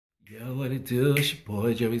Yo, what it do? It's your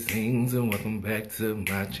boy Joey Sings, and welcome back to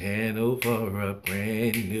my channel for a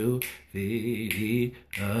brand new video.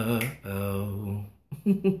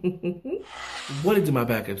 What it do, my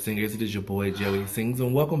backup singers? It is your boy Joey Sings,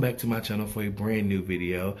 and welcome back to my channel for a brand new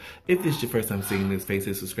video. If this is your first time seeing this, face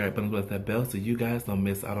hit subscribe button, press that bell so you guys don't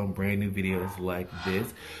miss out on brand new videos like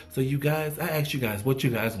this. So you guys, I asked you guys what you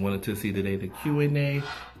guys wanted to see today, the Q&A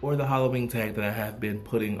or the Halloween tag that I have been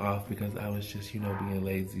putting off because I was just, being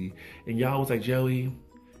lazy. And y'all was like, Joey,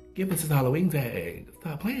 give us this Halloween tag.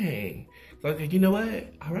 Stop playing. So I was like, you know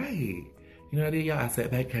what? All right. You know what I did, y'all? I sat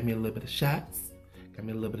back, had me a little bit of shots. Got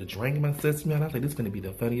me a little bit of drink in my system, and I was like, this is gonna be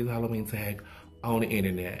the funniest Halloween tag on the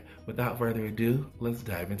internet. Without further ado, let's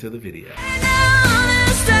dive into the video.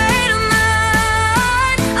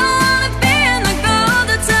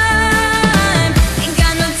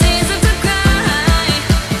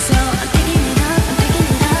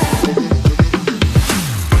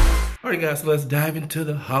 Alright guys, so let's dive into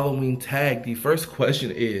the Halloween tag. The first question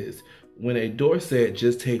is, when a door said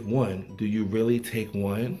just take one, do you really take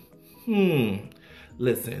one?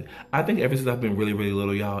 Listen, I think ever since I've been really, really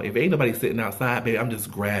little, y'all, if ain't nobody sitting outside, baby, I'm just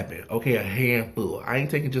grabbing, okay, a handful. I ain't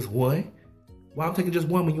taking just one. Why I'm taking just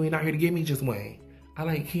one when you ain't out here to give me just one? I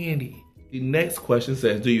like candy. The next question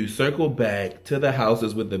says, do you circle back to the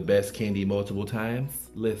houses with the best candy multiple times?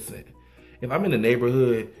 Listen, if I'm in the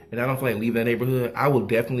neighborhood and I don't feel like leaving that neighborhood, I will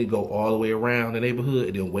definitely go all the way around the neighborhood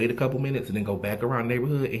and then wait a couple minutes and then go back around the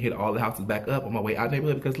neighborhood and hit all the houses back up on my way out the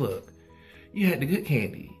neighborhood because look, you had the good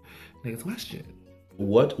candy. Next question.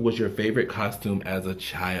 What was your favorite costume as a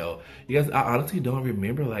child? You guys, I honestly don't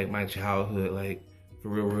remember like my childhood, like for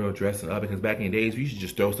real dressing up, because back in the days, we used to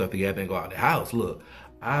just throw stuff together and go out the house. Look,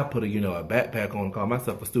 I put a backpack on and call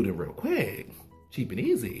myself a student real quick. Cheap and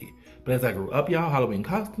easy. But as I grew up, y'all, Halloween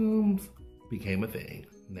costumes became a thing.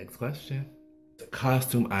 Next question.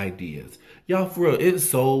 Costume ideas. Y'all, for real, it's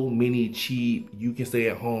so many cheap, you can stay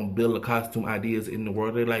at home, build a costume ideas in the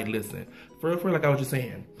world. They're like, listen, for real, like I was just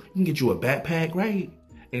saying, you can get you a backpack, right?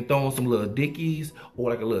 And throw on some little dickies or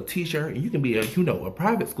like a little t-shirt, and you can be a, a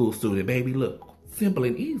private school student, baby. Look, simple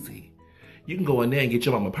and easy. You can go in there and get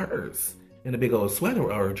your mama purse and a big old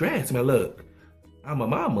sweater or a dress. Man, look, I'm a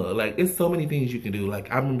mama. Like, it's so many things you can do.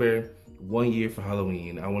 Like, I remember one year for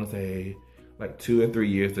Halloween, I want to say like 2 or 3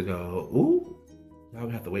 years ago. Ooh, y'all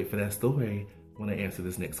gonna have to wait for that story when I answer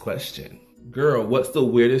this next question. Girl, what's the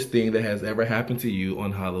weirdest thing that has ever happened to you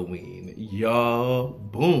on Halloween? Y'all,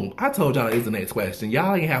 boom. I told y'all it's the next question.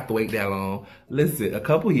 Y'all ain't have to wait that long. Listen, a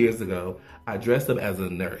couple years ago, I dressed up as a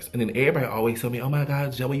nurse. And then everybody always told me, oh my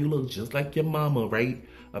God, Joey, you look just like your mama, right?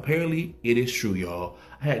 Apparently, it is true, y'all.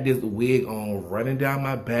 I had this wig on running down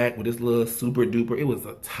my back with this little super duper. It was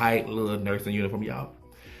a tight little nursing uniform, y'all.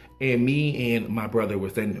 And me and my brother were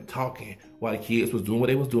standing up talking while the kids was doing what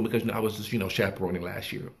they was doing because I was just, chaperoning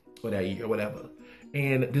last year or that year or whatever.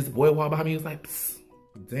 And this boy walked behind me and was like, psst,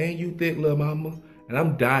 dang, you thick little mama. And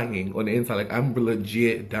I'm dying on the inside, like I'm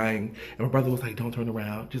legit dying. And my brother was like, don't turn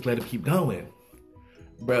around, just let him keep going.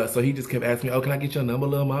 Bruh, so he just kept asking me, oh, can I get your number,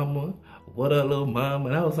 little mama? What up, little mama?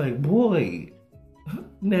 And I was like, boy,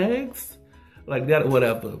 next. Like that,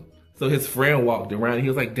 whatever. So his friend walked around and he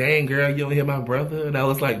was like, dang girl, you don't hear my brother? And I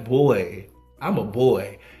was like, boy, I'm a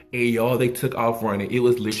boy. And y'all, they took off running. It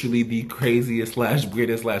was literally the craziest /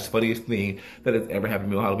 weirdest / funniest thing that has ever happened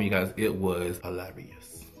to me on Halloween, you guys. It was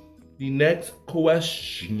hilarious. The next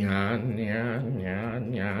question.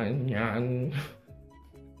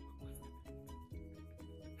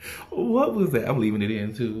 What was that? I'm leaving it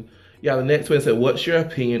in too. Yeah, the next one said, what's your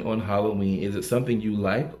opinion on Halloween? Is it something you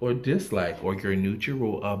like or dislike, or you're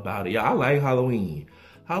neutral about it? Yeah, I like Halloween.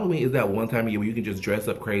 Halloween is that one time of year where you can just dress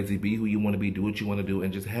up crazy, be who you want to be, do what you want to do,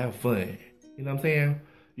 and just have fun. You know what I'm saying?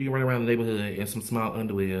 You can run around the neighborhood in some small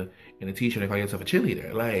underwear and a t-shirt and call yourself a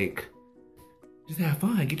cheerleader. Like, just have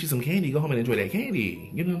fun. Get you some candy. Go home and enjoy that candy.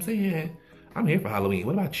 You know what I'm saying? I'm here for Halloween.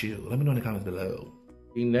 What about you? Let me know in the comments below.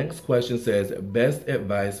 The next question says, best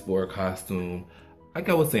advice for a costume. Like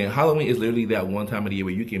I was saying, Halloween is literally that one time of the year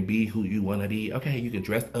where you can be who you want to be. Okay, you can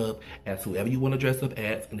dress up as whoever you want to dress up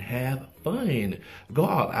as and have fun. Go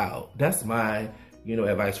all out. That's my,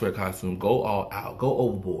 advice for a costume. Go all out. Go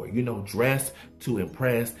overboard. Dress to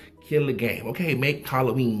impress. Kill the game. Okay, make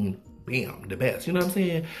Halloween, bam, the best. You know what I'm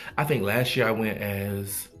saying? I think last year I went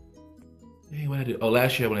as,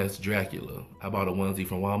 last year I went as Dracula. I bought a onesie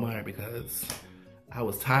from Walmart because I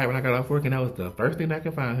was tired when I got off work and that was the first thing I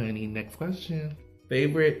could find, honey. Next question.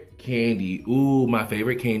 Favorite candy. Ooh, my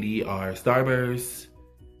favorite candy are Starburst,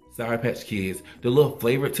 Sour Patch Kids. The little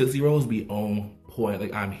flavored Tootsie Rolls be on point.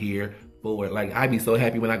 Like, I'm here for it. Like, I be so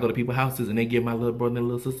happy when I go to people's houses and they give my little brother and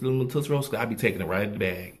little sister little Tootsie Rolls. I be taking it right in the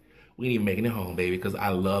bag. We ain't even making it home, baby, because I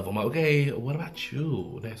love them. Okay, what about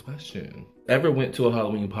you? Next question. Ever went to a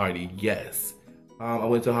Halloween party? Yes. I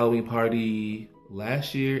went to a Halloween party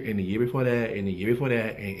last year and the year before that and the year before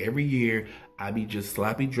that, and every year I be just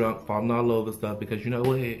sloppy drunk, falling all over stuff because you know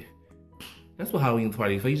what? That's what Halloween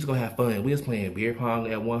parties. So you just gonna have fun. We was playing beer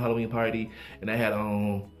pong at one Halloween party, and I had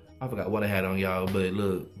on, I forgot what I had on, y'all, but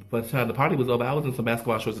look, by the time the party was over, I was in some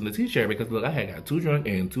basketball shorts and a t-shirt because look, I had got too drunk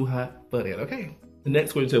and too hot for that, okay? The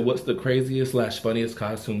next question said, what's the craziest / funniest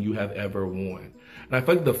costume you have ever worn? And I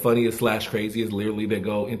feel like the funniest / craziest literally they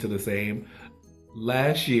go into the same.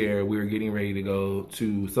 Last year, we were getting ready to go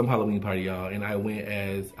to some Halloween party, y'all, and I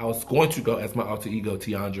was going to go as my alter ego,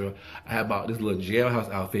 Tiandra. I had bought this little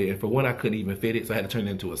jailhouse outfit, and for one, I couldn't even fit it, so I had to turn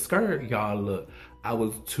it into a skirt. Y'all, look, I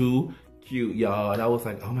was too cute, y'all, and I was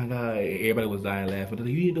like, oh my God, everybody was dying laughing. Like,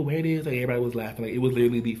 you need to wear this, like, everybody was laughing. Like, it was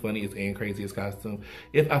literally the funniest and craziest costume.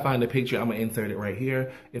 If I find a picture, I'm gonna insert it right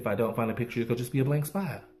here. If I don't find a picture, it'll just be a blank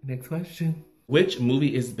spot. Next question. Which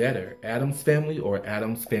movie is better, Addams Family or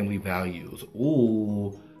Addams Family Values?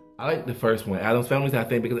 Ooh, I like the first one, Addams Family, I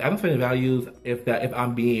think, because Addams Family Values, if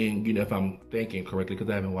I'm being, you know, if I'm thinking correctly, because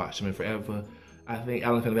I haven't watched them in forever, I think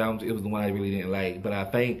Addams Family Values, it was the one I really didn't like, but I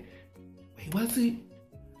think, wait, was it?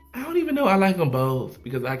 I don't even know. I like them both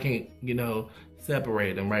because I can't, you know,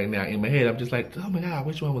 separate them right now. In my head, I'm just like, oh my God,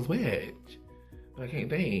 which one was which? But I can't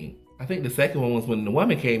think. I think the second one was when the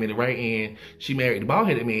woman came in the right end, she married the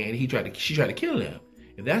bald-headed man and she tried to kill him.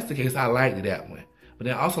 If that's the case, I liked that one. But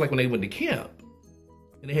then I also like when they went to camp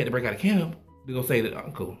and they had to break out of camp to go say to the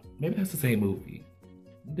uncle. Maybe that's the same movie.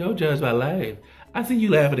 Don't judge my life. I see you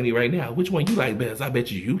laughing at me right now. Which one you like best? I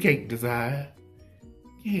bet you can't decide.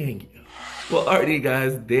 Can you? Well, alrighty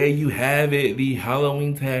guys, there you have it, the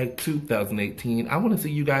Halloween tag 2018. I want to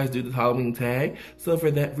see you guys do this Halloween tag, so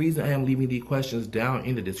for that reason, I am leaving the questions down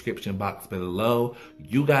in the description box below.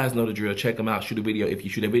 You guys know the drill. Check them out. Shoot a video. If you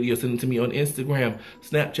shoot a video, send it to me on Instagram,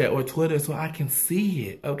 Snapchat, or Twitter so I can see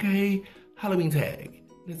it, okay? Halloween tag.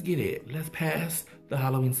 Let's get it. Let's pass the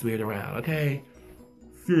Halloween spirit around, okay?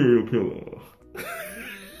 Serial killer. It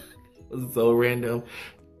was so random.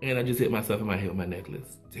 And I just hit myself in my head with my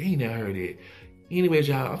necklace. Dang, I heard it. Anyways,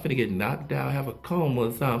 y'all, I'm finna get knocked out, have a coma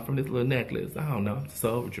or something from this little necklace. I don't know, it's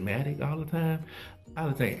so dramatic all the time.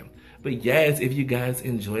 But yes, if you guys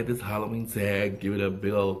enjoyed this Halloween tag, give it a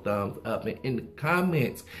big old thumbs up. And in the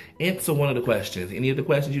comments, answer one of the questions. Any of the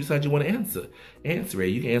questions you decide you want to answer, answer it.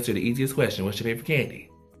 You can answer the easiest question. What's your favorite candy?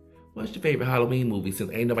 What's your favorite Halloween movie?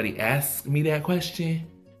 Since ain't nobody asked me that question,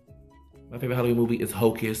 my favorite Halloween movie is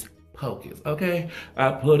Hocus Pocus, okay?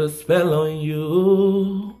 I put a spell on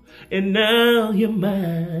you, and now you're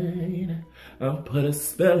mine. I put a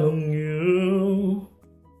spell on you.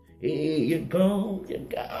 Here you go,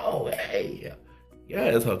 hey. Yeah,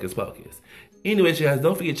 it's Hocus Pocus. Anyways, you guys,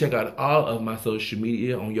 don't forget to check out all of my social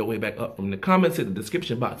media on your way back up from the comments in the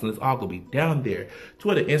description box, and it's all gonna be down there.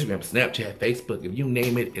 Twitter, Instagram, Snapchat, Facebook, if you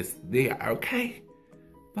name it, it's there, okay?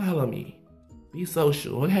 Follow me. Be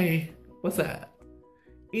social, okay? What's up?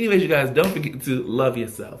 Anyways, you guys, don't forget to love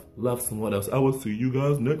yourself. Love someone else. I will see you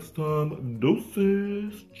guys next time.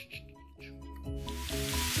 Deuces.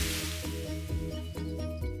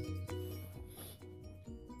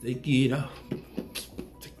 Take it off.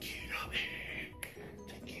 Take it off.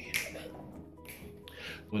 Take it off.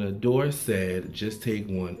 When a door said, just take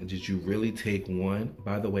one, did you really take one?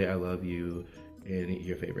 By the way, I love you and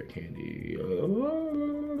your favorite candy.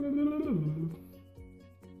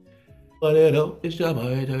 But it's your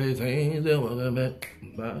birthday, things and welcome back.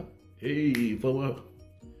 Bye. Hey, for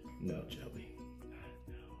no, Joey.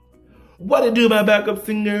 What it do, my backup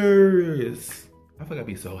singers? I think I'd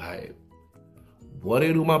be so hyped. What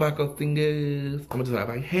it do, my backup singers? I'm just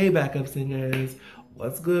like, hey, backup singers.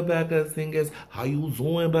 What's good, backup singers? How you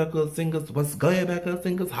doing, backup singers? What's good, backup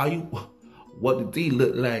singers? How you? What the D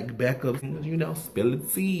look like, backup singers? You know, spill the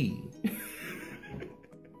tea.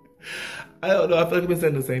 I don't know, I feel like I've been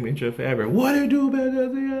saying the same intro forever. What do you do,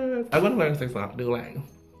 backup singers? I'm gonna learn to say something. Do like,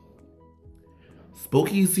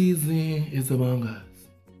 spooky season is among us.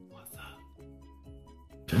 What's up?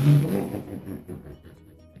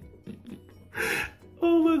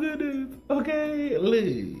 Oh my goodness. Okay,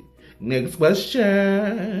 look. Next question.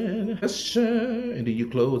 And then you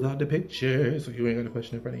close out the picture so you ain't got a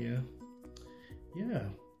question in front of you. Yeah.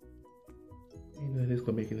 You know, this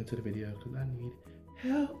gonna make it into the video because I need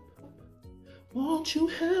help. Won't you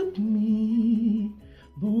help me?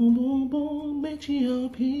 Boom, boom, boom, make you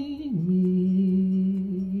help me.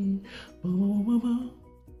 Boom, boom, boom.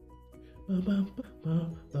 Boom, boom,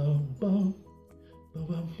 boom, boom, boom. Boom,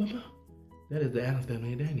 boom, boom. That is the Addams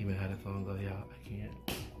Family. They didn't even have a song, though, y'all. I can't.